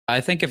I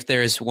think if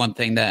there's one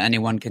thing that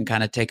anyone can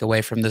kind of take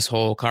away from this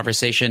whole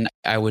conversation,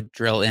 I would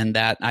drill in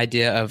that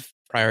idea of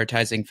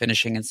prioritizing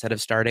finishing instead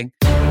of starting.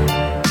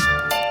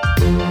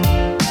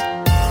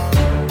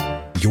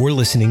 You're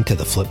listening to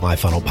the Flip My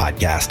Funnel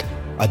podcast,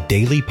 a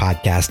daily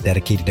podcast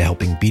dedicated to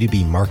helping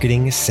B2B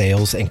marketing,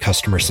 sales, and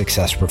customer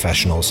success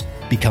professionals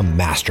become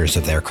masters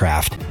of their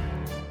craft.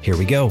 Here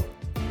we go.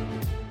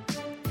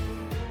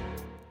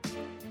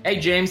 Hey,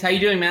 James, how you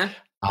doing, man?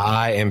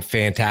 I am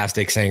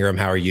fantastic, Sangram.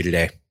 How are you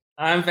today?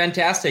 I'm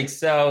fantastic.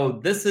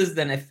 So this is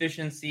an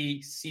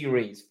efficiency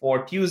series.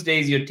 For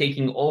Tuesdays, you're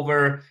taking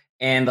over.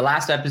 And the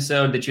last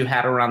episode that you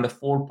had around the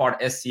 4-part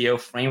SEO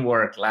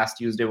framework last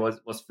Tuesday was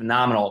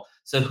phenomenal.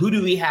 So who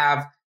do we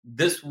have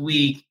this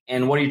week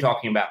and what are you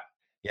talking about?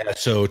 Yeah,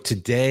 so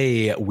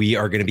today we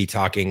are going to be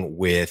talking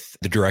with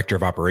the director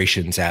of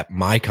operations at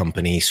my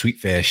company,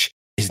 Sweetfish.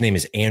 His name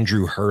is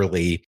Andrew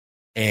Hurley,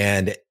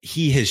 and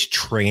he has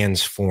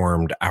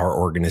transformed our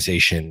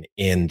organization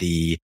in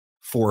the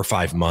 4 or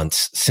 5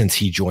 months since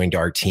he joined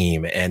our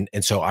team. And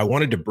so I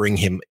wanted to bring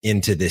him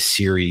into this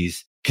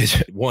series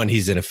because one,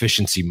 he's an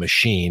efficiency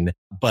machine,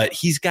 but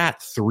he's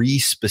got 3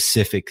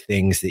 specific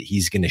things that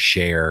he's going to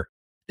share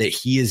that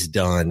he has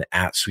done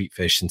at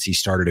Sweetfish since he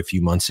started a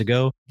few months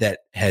ago that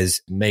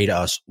has made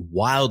us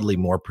wildly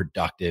more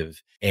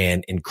productive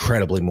and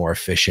incredibly more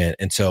efficient.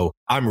 And so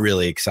I'm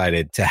really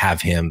excited to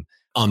have him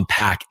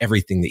unpack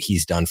everything that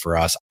he's done for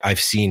us. I've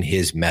seen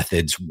his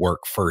methods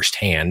work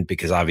firsthand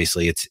because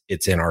obviously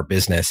it's in our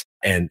business.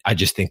 And I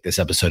just think this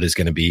episode is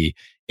going to be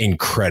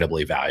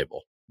incredibly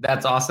valuable.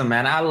 That's awesome,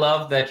 man. I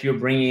love that you're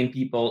bringing in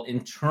people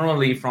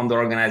internally from the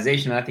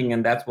organization. I think,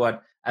 and that's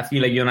what I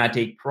feel like you and I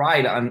take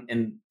pride on.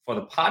 And for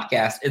the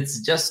podcast, it's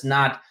just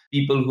not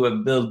people who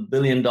have built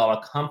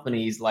billion-dollar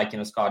companies like,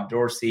 Scott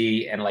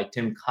Dorsey and like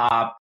Tim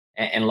Cobb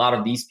and a lot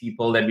of these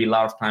people that we a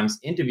lot of times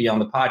interview on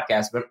the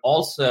podcast, but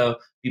also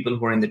people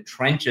who are in the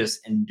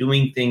trenches and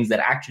doing things that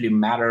actually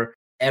matter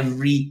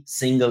every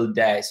single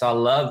day. So I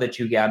love that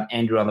you got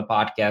Andrew on the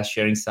podcast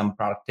sharing some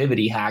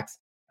productivity hacks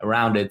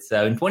around it.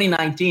 So in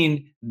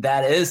 2019,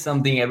 that is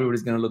something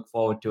everybody's going to look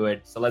forward to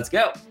it. So let's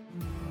go.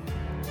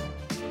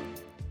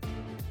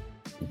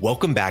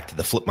 Welcome back to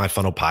the Flip My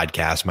Funnel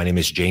podcast. My name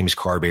is James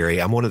Carberry.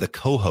 I'm one of the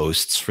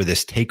co-hosts for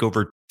this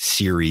takeover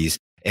series,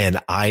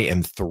 and I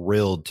am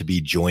thrilled to be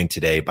joined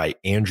today by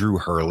Andrew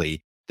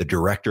Hurley, the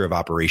director of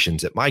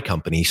operations at my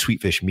company,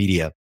 Sweetfish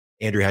Media.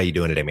 Andrew, how you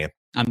doing today, man?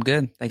 I'm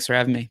good. Thanks for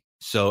having me.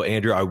 So,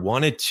 Andrew, I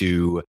wanted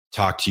to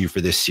talk to you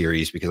for this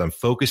series because I'm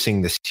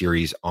focusing this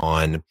series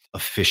on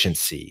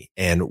efficiency.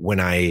 And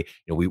when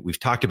we've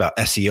talked about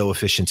SEO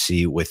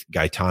efficiency with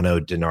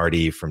Gaetano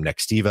Dinardi from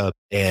Nextiva.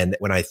 And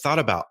when I thought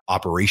about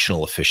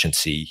operational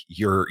efficiency,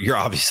 you're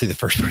obviously the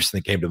first person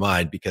that came to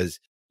mind because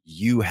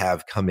you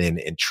have come in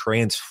and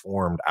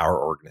transformed our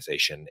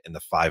organization in the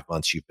 5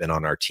 months you've been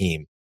on our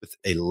team with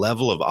a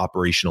level of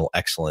operational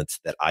excellence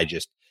that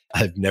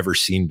I've never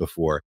seen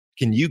before.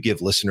 Can you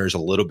give listeners a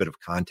little bit of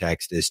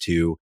context as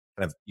to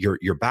kind of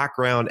your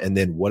background and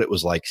then what it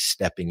was like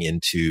stepping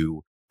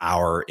into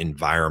our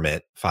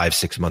environment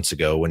 5-6 months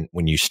ago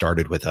when you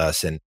started with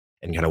us and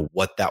kind of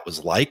what that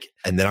was like?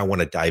 And then I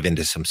want to dive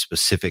into some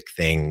specific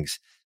things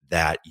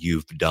that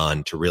you've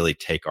done to really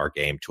take our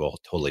game to a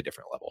totally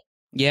different level.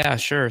 Yeah,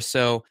 sure.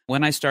 So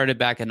when I started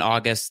back in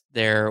August,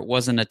 there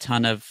wasn't a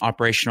ton of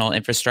operational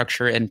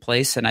infrastructure in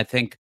place. And I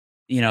think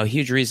a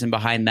huge reason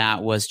behind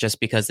that was just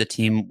because the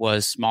team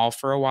was small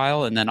for a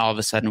while. And then all of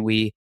a sudden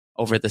we,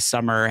 over the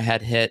summer,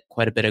 had hit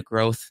quite a bit of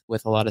growth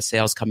with a lot of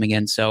sales coming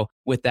in. So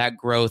with that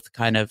growth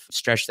kind of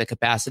stretched the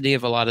capacity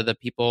of a lot of the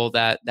people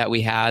that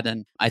we had.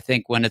 And I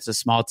think when it's a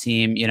small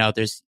team,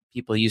 there's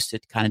people used to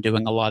kind of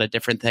doing a lot of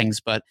different things,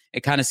 but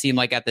it kind of seemed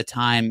like at the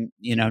time,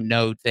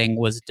 no thing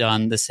was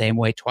done the same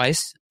way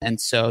twice. And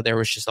so there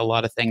was just a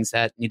lot of things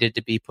that needed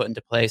to be put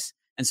into place.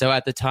 And so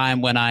at the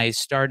time when I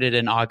started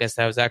in August,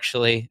 I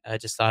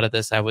just thought of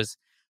this. I was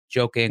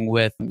joking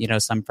with,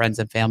 some friends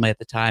and family at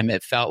the time.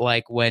 It felt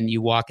like when you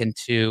walk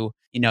into,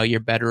 your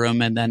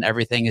bedroom and then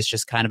everything is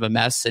just kind of a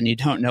mess and you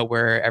don't know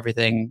where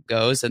everything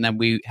goes. And then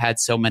we had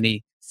so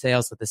many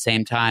sales at the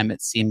same time.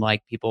 It seemed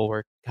like people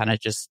were kind of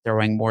just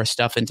throwing more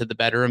stuff into the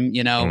bedroom,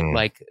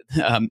 like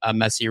a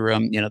messy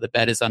room, the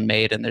bed is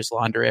unmade and there's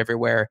laundry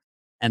everywhere.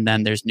 And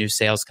then there's new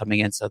sales coming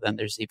in. So then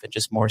there's even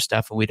just more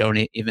stuff and we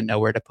don't even know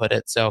where to put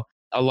it. So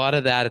a lot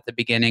of that at the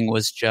beginning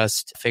was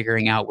just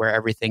figuring out where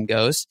everything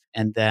goes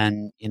and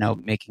then,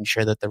 making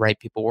sure that the right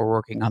people were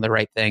working on the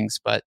right things.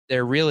 But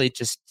there really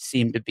just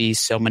seemed to be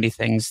so many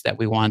things that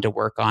we wanted to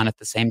work on at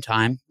the same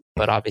time.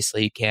 But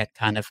obviously you can't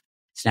kind of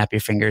snap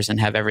your fingers and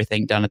have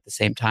everything done at the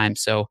same time.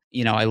 So,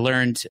 I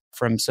learned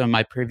from some of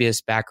my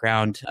previous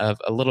background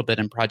of a little bit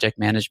in project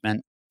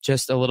management,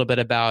 just a little bit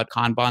about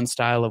Kanban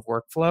style of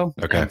workflow.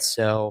 Okay. And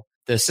so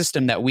the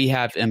system that we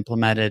have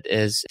implemented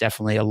is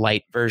definitely a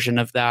light version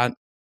of that.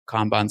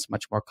 Kanban's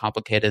much more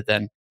complicated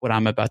than what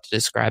I'm about to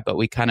describe, but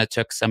we kind of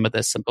took some of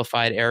the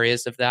simplified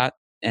areas of that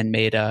and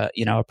made a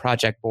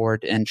project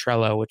board in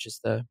Trello, which is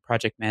the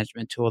project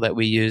management tool that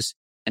we use.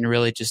 and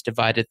really just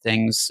divided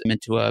things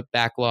into a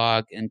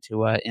backlog,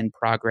 into a in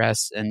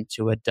progress, and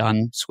to a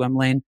done swim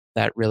lane.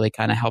 That really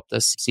kind of helped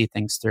us see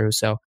things through.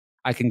 So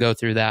I can go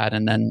through that,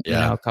 and then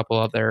a couple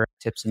other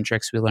tips and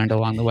tricks we learned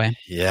along the way.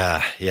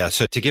 Yeah.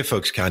 So to give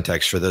folks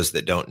context, for those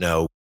that don't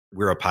know,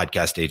 we're a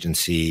podcast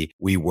agency.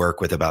 We work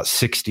with about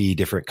 60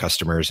 different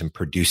customers in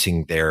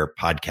producing their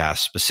podcasts,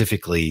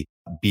 specifically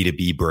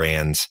B2B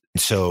brands.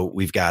 So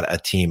we've got a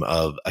team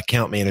of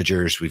account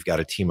managers. We've got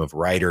a team of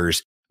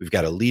writers. We've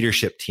got a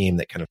leadership team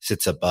that kind of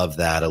sits above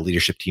that, a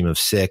leadership team of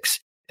 6,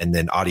 and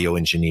then audio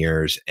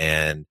engineers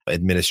and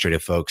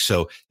administrative folks.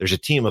 So there's a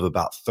team of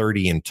about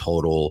 30 in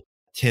total,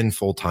 10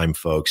 full-time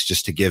folks,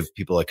 just to give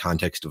people a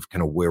context of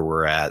kind of where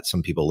we're at.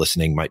 Some people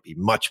listening might be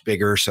much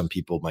bigger. Some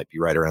people might be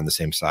right around the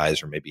same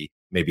size, or maybe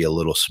a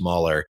little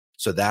smaller.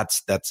 So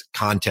that's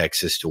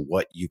context as to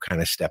what you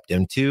kind of stepped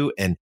into.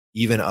 And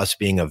even us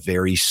being a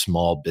very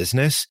small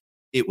business,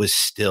 it was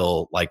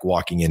still like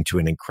walking into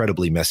an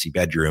incredibly messy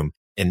bedroom.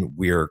 And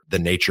the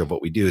nature of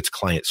what we do, it's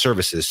client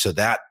services. So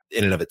that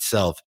in and of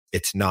itself,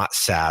 it's not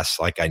SaaS.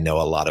 Like I know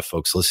a lot of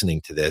folks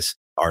listening to this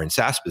are in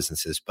SaaS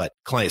businesses, but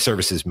client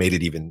services made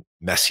it even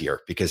messier,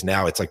 because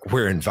now it's like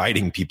we're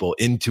inviting people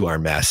into our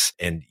mess,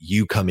 and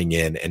you coming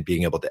in and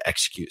being able to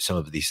execute some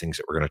of these things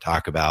that we're going to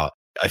talk about.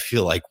 I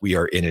feel like we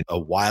are in a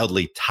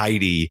wildly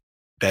tidy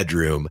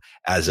bedroom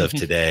as of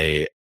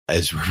today,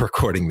 as we're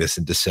recording this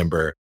in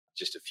December,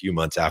 just a few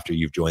months after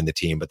you've joined the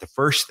team. But the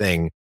first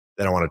thing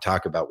that I want to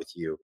talk about with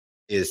you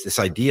is this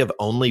idea of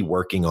only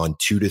working on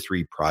 2 to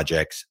 3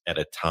 projects at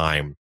a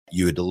time.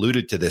 You had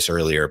alluded to this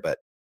earlier, but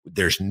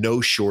there's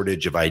no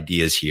shortage of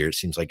ideas here. It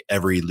seems like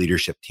every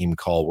leadership team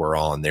call we're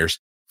on, there's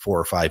 4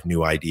 or 5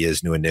 new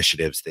ideas, new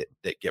initiatives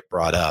that get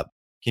brought up.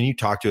 Can you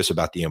talk to us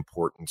about the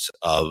importance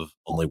of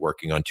only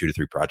working on 2 to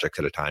 3 projects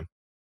at a time?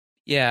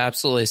 Yeah,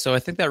 absolutely. So I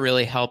think that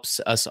really helps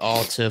us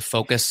all to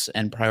focus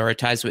and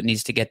prioritize what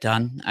needs to get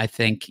done. I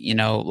think,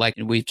 like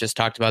we've just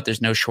talked about,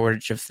 there's no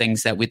shortage of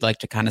things that we'd like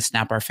to kind of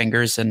snap our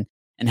fingers and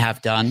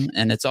have done.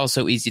 And it's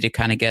also easy to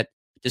kind of get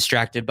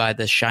distracted by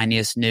the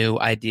shiniest new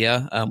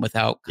idea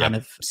without kind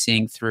of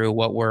seeing through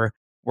what we're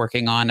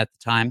working on at the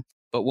time.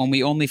 But when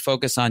we only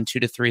focus on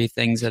 2 to 3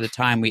 things at a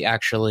time, we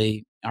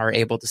actually are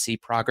able to see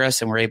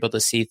progress and we're able to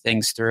see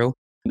things through.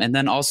 And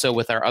then also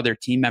with our other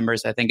team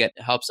members, I think it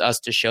helps us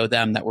to show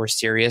them that we're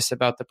serious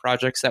about the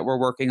projects that we're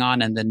working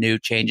on and the new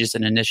changes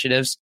and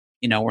initiatives.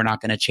 We're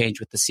not going to change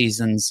with the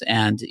seasons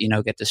and,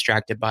 get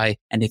distracted by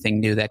anything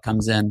new that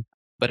comes in.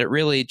 But it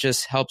really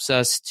just helps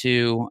us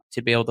to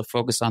be able to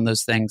focus on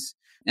those things.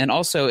 And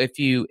also, if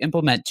you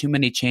implement too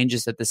many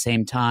changes at the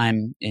same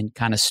time and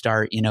kind of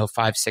start,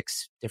 5,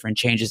 6 different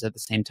changes at the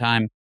same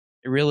time,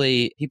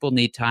 people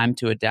need time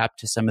to adapt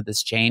to some of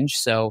this change.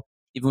 So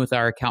even with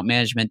our account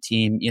management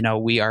team,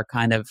 we are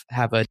kind of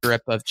have a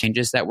drip of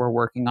changes that we're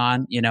working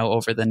on,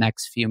 over the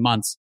next few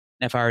months.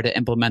 And if I were to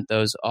implement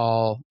those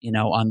all,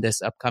 on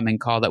this upcoming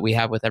call that we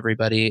have with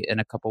everybody in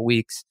a couple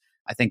weeks,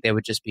 I think they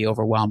would just be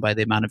overwhelmed by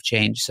the amount of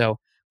change. So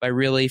by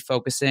really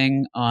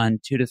focusing on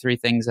 2 to 3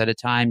 things at a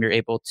time, you're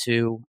able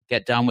to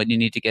get done what you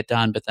need to get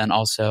done, but then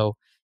also,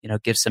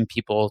 give some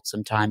people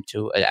some time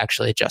to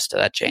actually adjust to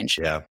that change.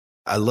 Yeah.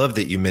 I love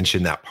that you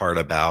mentioned that part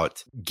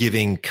about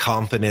giving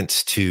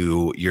confidence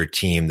to your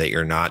team that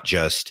you're not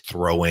just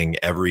throwing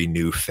every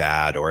new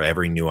fad or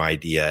every new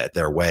idea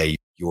their way.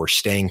 You're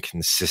staying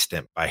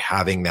consistent by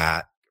having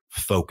that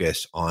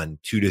focus on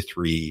 2 to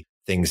 3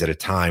 things at a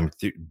time,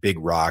 big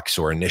rocks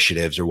or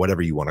initiatives or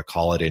whatever you want to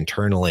call it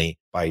internally,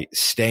 by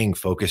staying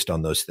focused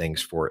on those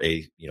things for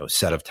a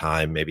set of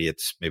time. Maybe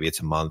it's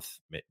a month,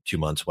 2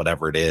 months,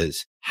 whatever it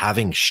is.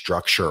 Having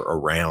structure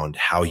around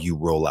how you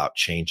roll out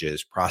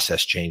changes,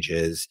 process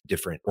changes,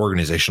 different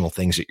organizational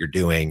things that you're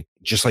doing.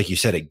 Just like you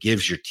said, it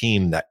gives your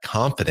team that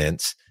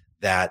confidence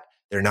that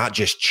they're not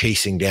just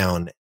chasing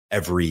down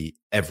every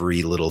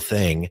little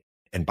thing.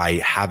 And by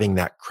having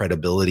that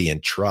credibility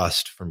and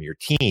trust from your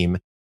team,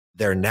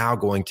 they're now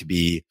going to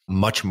be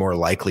much more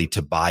likely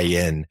to buy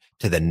in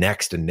to the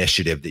next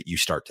initiative that you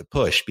start to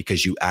push,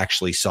 because you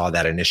actually saw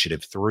that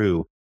initiative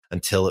through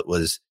until it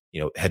was,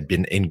 had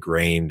been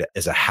ingrained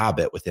as a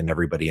habit within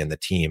everybody in the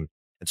team.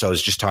 And so I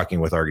was just talking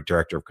with our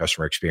director of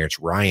customer experience,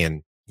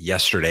 Ryan,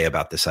 yesterday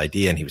about this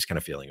idea, and he was kind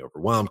of feeling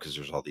overwhelmed because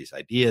there's all these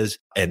ideas.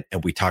 And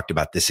we talked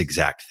about this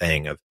exact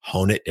thing of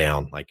hone it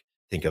down, like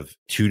think of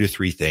 2 to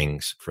 3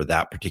 things for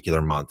that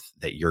particular month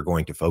that you're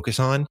going to focus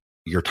on.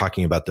 You're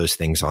talking about those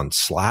things on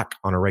Slack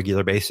on a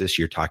regular basis.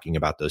 You're talking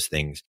about those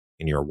things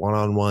in your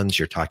one-on-ones.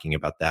 You're talking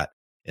about that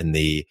in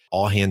the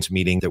all hands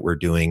meeting that we're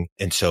doing.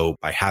 And so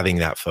by having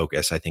that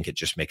focus, I think it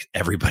just makes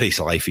everybody's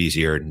life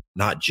easier,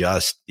 not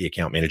just the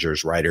account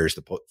managers, writers,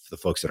 the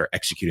folks that are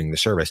executing the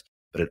service,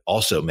 but it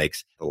also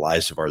makes the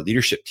lives of our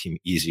leadership team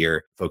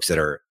easier, folks that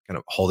are kind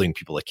of holding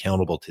people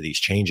accountable to these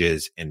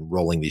changes and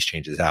rolling these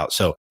changes out.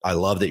 So I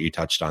love that you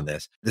touched on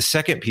this. The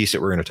second piece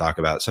that we're going to talk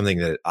about, something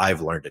that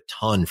I've learned a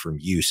ton from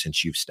you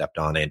since you've stepped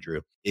on,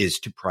 Andrew, is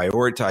to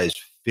prioritize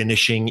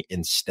finishing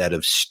instead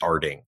of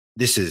starting.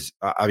 This is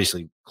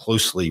obviously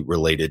closely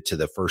related to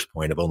the first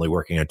point of only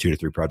working on 2 to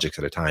 3 projects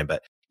at a time.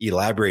 But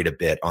elaborate a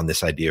bit on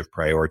this idea of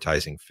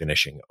prioritizing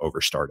finishing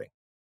over starting?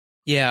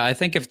 Yeah, I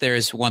think if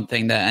there's one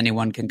thing that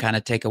anyone can kind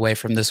of take away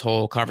from this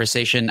whole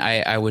conversation,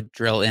 I would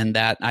drill in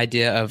that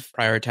idea of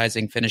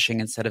prioritizing finishing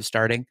instead of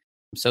starting.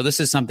 So this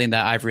is something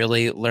that I've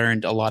really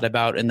learned a lot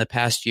about in the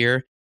past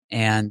year.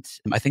 And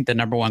I think the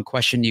number one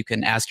question you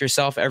can ask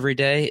yourself every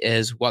day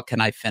is, what can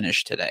I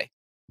finish today?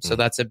 So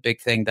that's a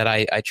big thing that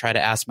I try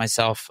to ask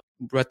myself.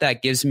 What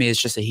that gives me is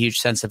just a huge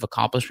sense of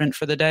accomplishment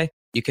for the day.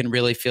 You can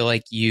really feel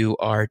like you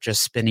are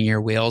just spinning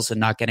your wheels and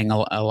not getting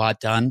a lot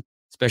done,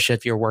 especially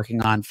if you're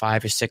working on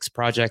 5 or 6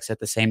 projects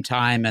at the same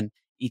time and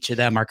each of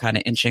them are kind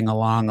of inching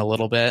along a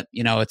little bit.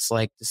 It's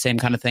like the same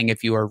kind of thing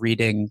if you are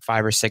reading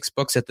 5 or 6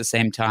 books at the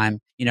same time.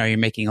 You're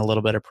making a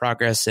little bit of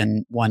progress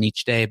in one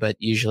each day, but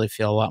you usually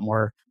feel a lot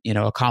more,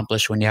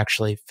 accomplished when you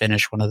actually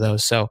finish one of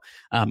those. So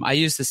I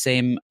use the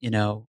same,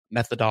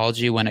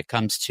 methodology when it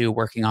comes to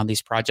working on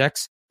these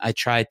projects. I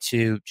try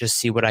to just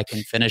see what I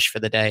can finish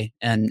for the day,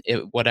 and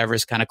whatever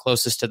is kind of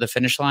closest to the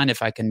finish line,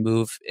 if I can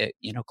move it,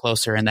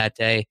 closer in that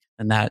day,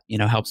 then that,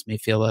 helps me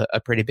feel a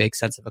pretty big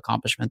sense of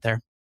accomplishment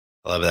there.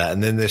 I love that.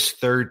 And then this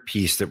third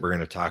piece that we're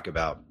going to talk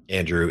about,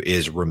 Andrew,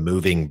 is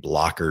removing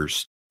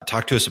blockers.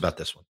 Talk to us about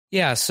this one.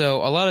 Yeah.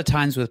 So a lot of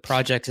times with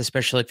projects,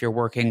 especially if you're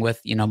working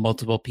with,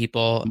 multiple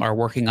people are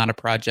working on a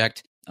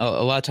project,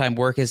 a lot of time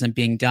work isn't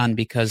being done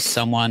because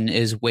someone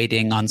is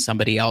waiting on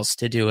somebody else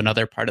to do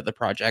another part of the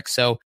project.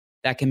 So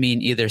that can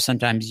mean either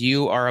sometimes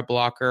you are a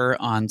blocker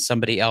on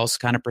somebody else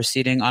kind of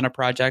proceeding on a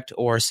project,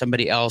 or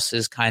somebody else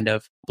is kind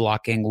of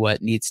blocking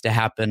what needs to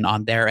happen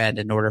on their end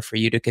in order for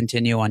you to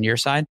continue on your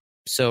side.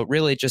 So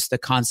really just the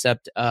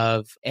concept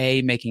of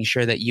making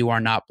sure that you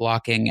are not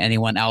blocking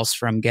anyone else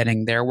from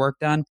getting their work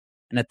done.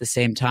 And at the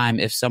same time,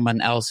 if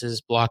someone else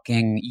is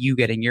blocking you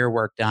getting your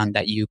work done,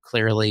 that you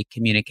clearly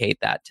communicate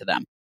that to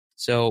them.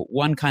 So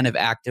one kind of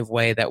active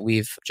way that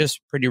we've just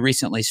pretty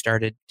recently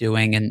started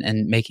doing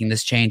and making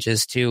this change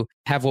is to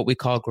have what we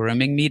call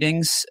grooming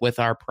meetings with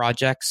our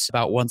projects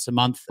about once a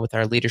month with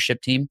our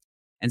leadership team.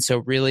 And so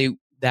really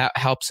that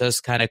helps us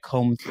kind of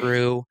comb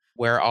through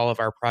where all of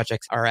our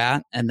projects are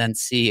at and then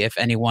see if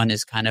anyone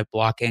is kind of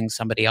blocking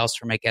somebody else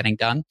from it getting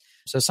done.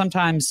 So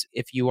sometimes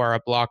if you are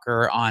a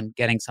blocker on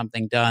getting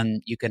something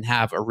done, you can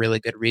have a really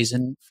good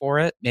reason for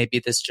it.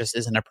 Maybe this just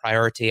isn't a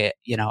priority, at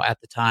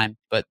the time,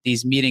 but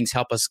these meetings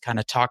help us kind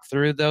of talk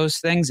through those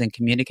things and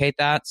communicate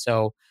that.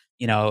 So,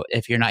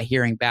 if you're not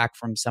hearing back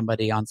from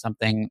somebody on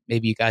something,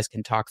 maybe you guys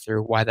can talk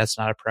through why that's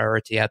not a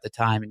priority at the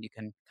time, and you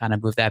can kind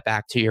of move that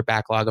back to your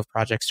backlog of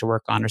projects to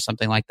work on or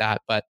something like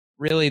that. But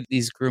really,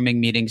 these grooming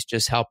meetings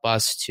just help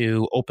us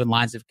to open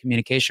lines of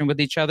communication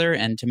with each other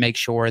and to make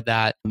sure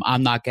that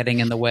I'm not getting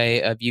in the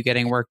way of you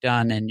getting work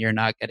done and you're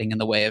not getting in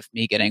the way of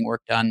me getting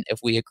work done if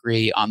we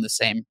agree on the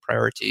same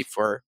priority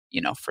for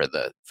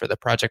the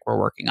project we're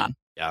working on.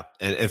 Yeah.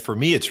 And for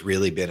me, it's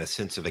really been a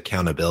sense of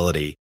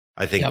accountability.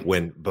 I think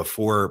when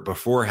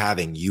before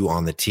having you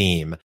on the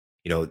team,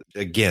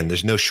 again,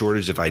 there's no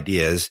shortage of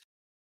ideas.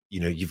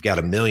 You've got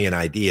a million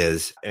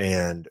ideas,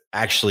 and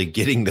actually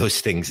getting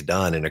those things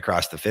done and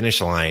across the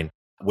finish line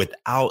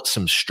without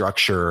some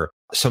structure,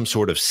 some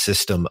sort of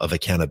system of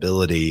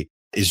accountability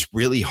is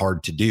really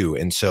hard to do.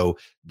 And so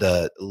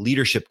the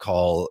leadership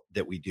call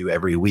that we do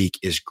every week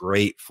is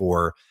great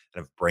for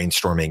kind of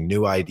brainstorming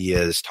new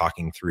ideas,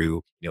 talking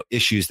through,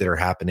 issues that are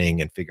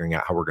happening and figuring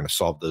out how we're going to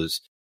solve those,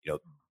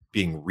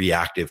 being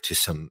reactive to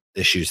some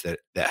issues that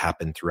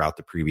happened throughout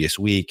the previous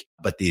week.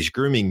 But these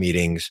grooming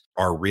meetings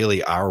are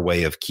really our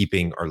way of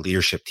keeping our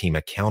leadership team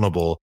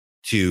accountable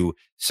to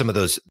some of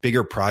those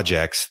bigger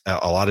projects,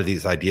 a lot of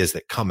these ideas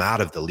that come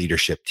out of the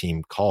leadership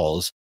team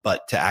calls,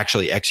 but to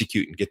actually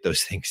execute and get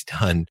those things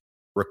done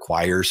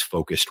requires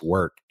focused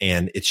work.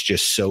 And it's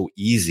just so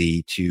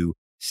easy to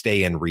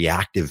stay in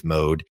reactive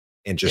mode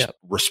and just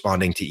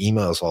responding to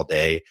emails all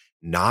day,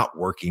 not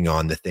working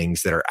on the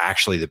things that are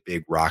actually the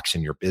big rocks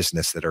in your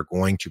business that are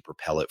going to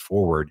propel it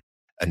forward,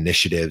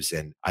 initiatives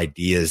and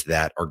ideas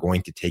that are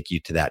going to take you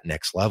to that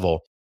next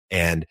level.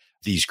 And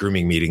these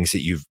grooming meetings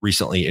that you've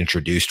recently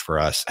introduced for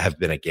us have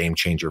been a game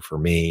changer for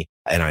me,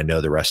 and I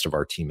know the rest of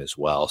our team as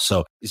well.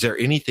 So is there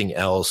anything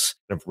else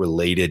kind of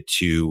related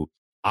to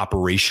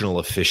operational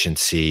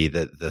efficiency,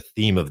 the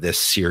theme of this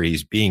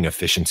series being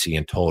efficiency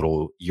in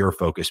total, your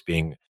focus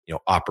being,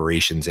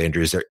 operations?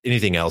 Andrew, is there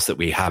anything else that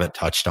we haven't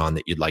touched on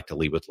that you'd like to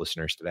leave with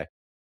listeners today?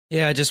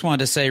 Yeah, I just wanted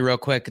to say real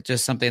quick,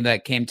 just something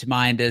that came to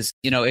mind is,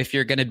 if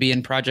you're going to be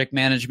in project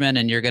management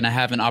and you're going to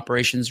have an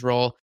operations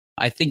role,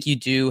 I think you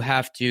do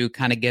have to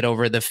kind of get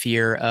over the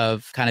fear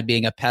of kind of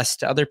being a pest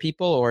to other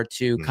people or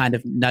to kind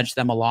of nudge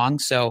them along.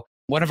 So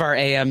one of our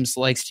AMs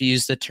likes to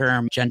use the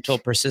term gentle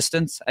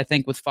persistence, I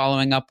think, with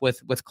following up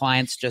with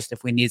clients, just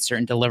if we need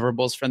certain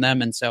deliverables from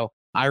them. And so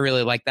I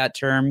really like that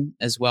term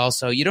as well.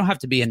 So you don't have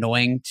to be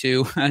annoying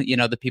to,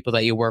 the people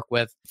that you work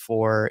with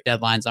for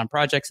deadlines on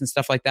projects and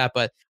stuff like that.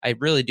 But I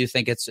really do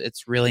think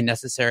it's really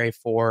necessary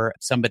for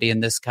somebody in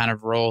this kind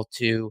of role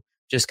to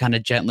just kind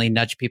of gently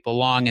nudge people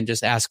along and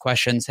just ask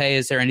questions. Hey,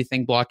 is there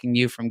anything blocking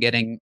you from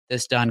getting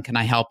this done? Can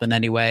I help in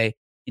any way?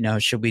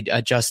 Should we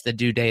adjust the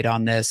due date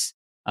on this?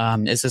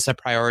 Is this a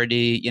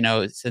priority?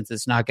 Since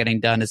it's not getting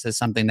done, is this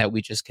something that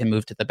we just can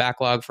move to the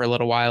backlog for a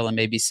little while and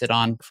maybe sit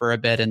on for a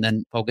bit and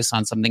then focus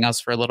on something else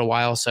for a little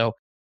while? So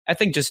I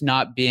think just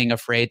not being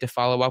afraid to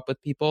follow up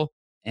with people.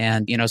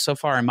 And, so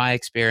far in my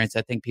experience,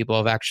 I think people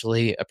have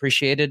actually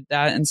appreciated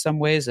that in some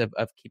ways of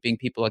keeping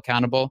people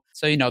accountable.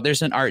 So,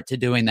 there's an art to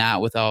doing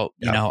that without,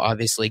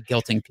 obviously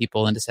guilting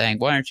people into saying,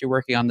 why aren't you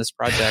working on this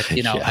project?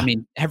 I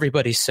mean,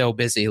 everybody's so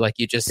busy, like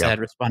you just said,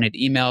 responding to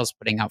emails,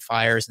 putting out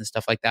fires and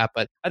stuff like that.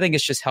 But I think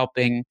it's just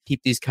helping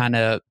keep these kind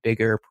of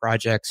bigger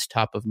projects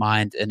top of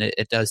mind. And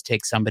it does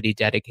take somebody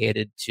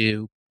dedicated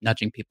to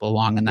nudging people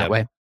along in that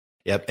way.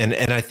 Yep. And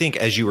I think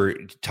as you were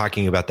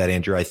talking about that,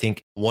 Andrew, I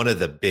think one of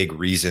the big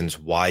reasons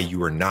why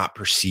you are not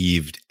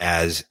perceived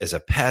as a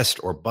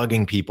pest or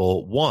bugging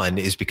people, one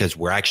is because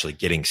we're actually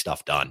getting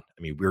stuff done.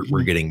 I mean,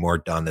 we're getting more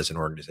done as an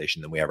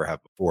organization than we ever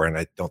have before. And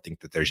I don't think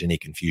that there's any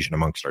confusion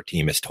amongst our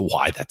team as to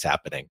why that's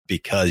happening,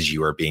 because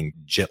you are being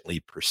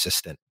gently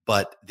persistent.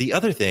 But the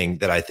other thing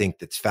that I think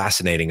that's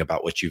fascinating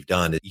about what you've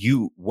done,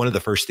 one of the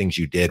first things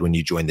you did when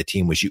you joined the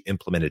team was you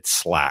implemented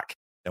Slack.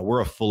 Now,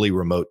 we're a fully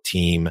remote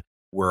team.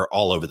 We're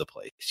all over the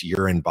place.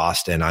 You're in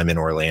Boston. I'm in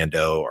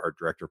Orlando. Our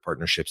director of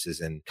partnerships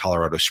is in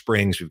Colorado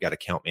Springs. We've got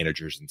account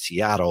managers in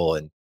Seattle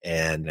and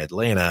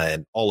Atlanta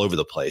and all over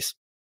the place.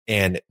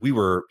 And we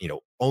were,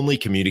 only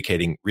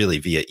communicating really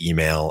via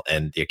email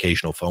and the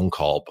occasional phone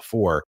call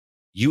before.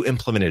 You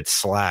implemented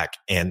Slack.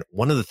 And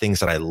one of the things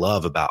that I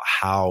love about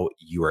how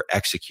you are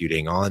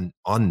executing on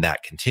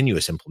that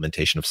continuous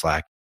implementation of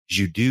Slack is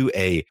you do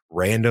a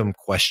random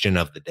question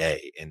of the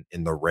day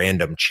in the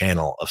random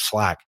channel of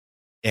Slack.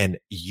 And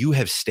you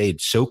have stayed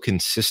so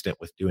consistent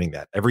with doing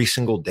that. Every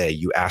single day,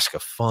 you ask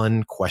a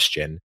fun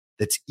question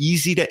that's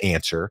easy to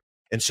answer.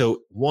 And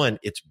so, one,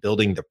 it's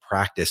building the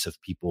practice of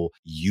people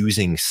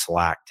using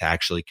Slack to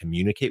actually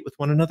communicate with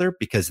one another,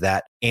 because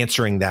that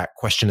answering that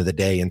question of the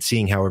day and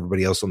seeing how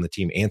everybody else on the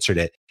team answered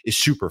it is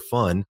super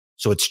fun.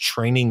 So it's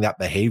training that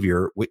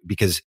behavior,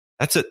 because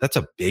that's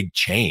a big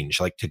change,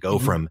 like to go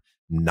from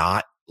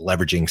not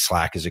leveraging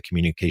Slack as a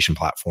communication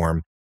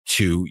platform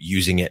to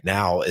using it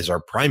now as our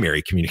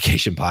primary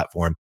communication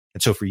platform.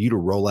 And so for you to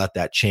roll out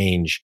that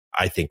change,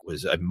 I think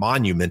was a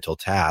monumental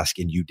task,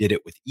 and you did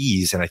it with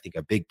ease. And I think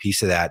a big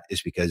piece of that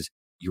is because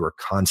you were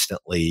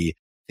constantly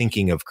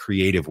thinking of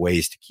creative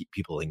ways to keep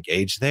people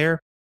engaged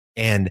there.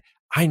 And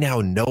I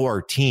now know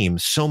our team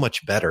so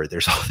much better.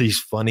 There's all these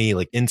funny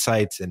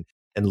insights and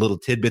little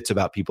tidbits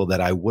about people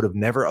that I would have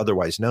never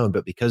otherwise known.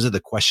 But because of the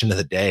question of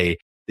the day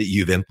that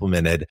you've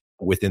implemented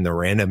within the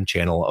random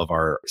channel of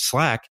our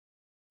Slack,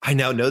 I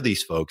now know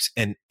these folks,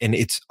 and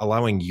it's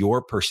allowing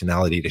your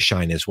personality to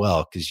shine as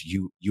well, because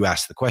you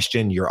ask the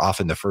question, you're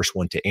often the first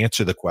one to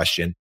answer the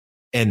question.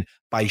 And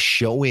by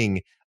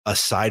showing a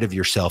side of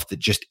yourself that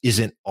just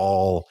isn't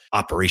all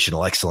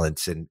operational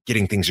excellence and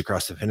getting things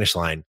across the finish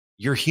line,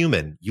 you're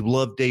human. You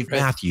love Dave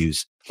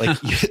Matthews.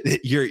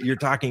 You're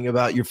talking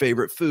about your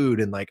favorite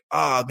food and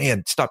oh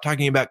man, stop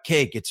talking about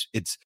cake.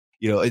 It's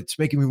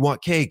making me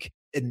want cake.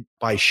 And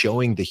by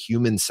showing the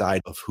human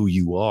side of who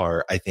you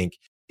are, I think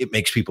it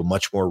makes people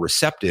much more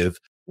receptive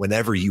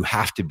whenever you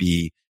have to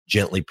be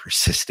gently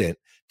persistent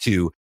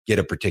to get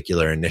a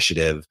particular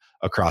initiative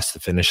across the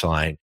finish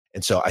line.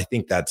 And so I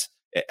think that's,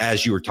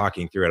 as you were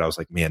talking through it, I was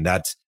like, man,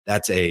 that's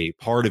a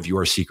part of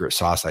your secret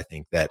sauce, I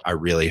think, that I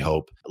really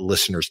hope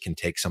listeners can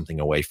take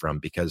something away from,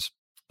 because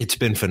it's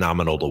been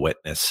phenomenal to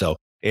witness. So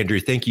Andrew,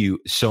 thank you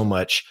so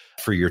much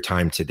for your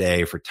time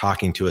today, for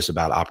talking to us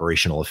about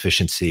operational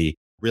efficiency,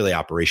 really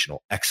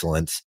operational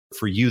excellence.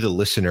 For you, the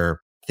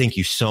listener, thank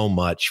you so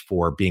much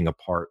for being a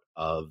part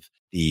of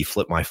the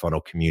Flip My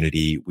Funnel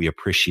community. We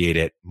appreciate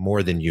it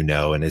more than you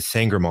know. And as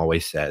Sangram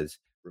always says,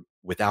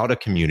 without a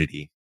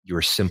community, you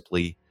are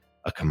simply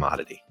a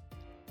commodity.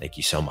 Thank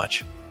you so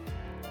much.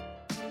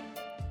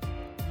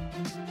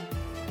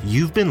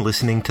 You've been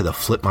listening to the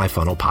Flip My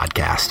Funnel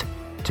podcast.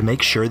 To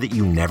make sure that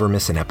you never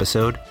miss an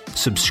episode,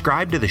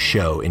 subscribe to the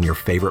show in your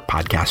favorite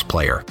podcast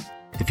player.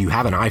 If you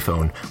have an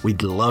iPhone,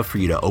 we'd love for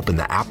you to open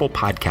the Apple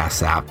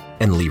Podcasts app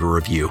and leave a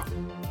review.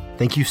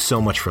 Thank you so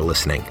much for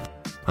listening.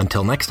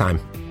 Until next time.